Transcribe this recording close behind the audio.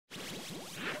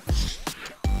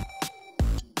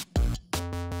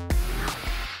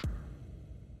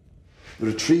There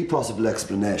are three possible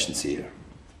explanations here.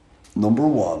 Number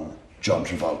one, John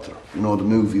Travolta. You know, the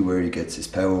movie where he gets his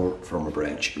power from a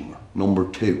brain tumour. Number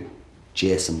two,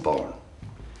 Jason Bourne.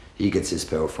 He gets his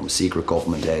power from a secret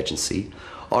government agency.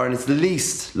 Or, and it's the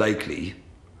least likely,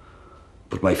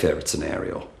 but my favourite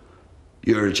scenario,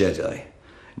 you're a Jedi.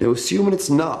 Now, assuming it's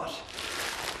not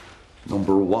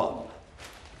number one,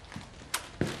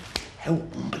 how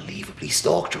unbelievably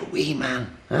stalked are we,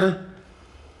 man? Huh?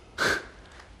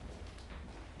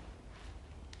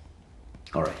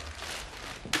 All right.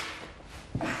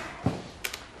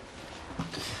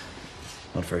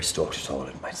 Not very stalked at all,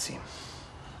 it might seem.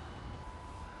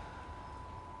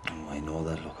 Oh, I know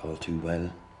that look all too well.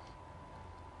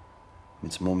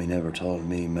 It's mummy never told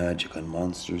me magic and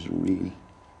monsters are real.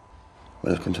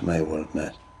 Welcome to my world,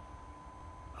 Matt.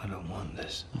 I don't want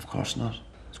this. Of course not.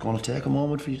 It's going to take a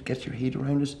moment for you to get your head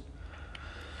around it.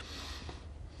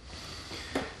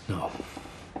 No.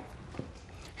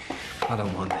 I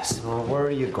don't want this. Oh, where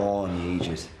are you going, you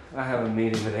idiot? I have a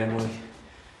meeting with Emily.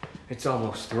 It's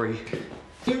almost 3.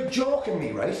 You're joking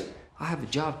me, right? I have a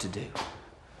job to do.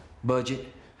 Budget,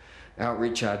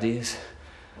 outreach ideas.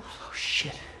 Oh,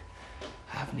 shit.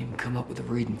 I haven't even come up with a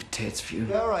reading for Ted's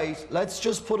funeral. All right, let's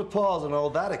just put a pause on all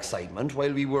that excitement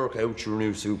while we work out your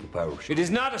new superpower. It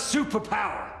is not a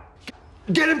superpower.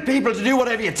 Getting people to do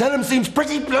whatever you tell them seems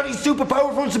pretty bloody super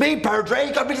powerful to me,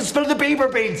 Padre. Got me to spill the beaver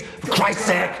beans, for Christ's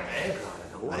sake. I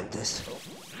don't want this.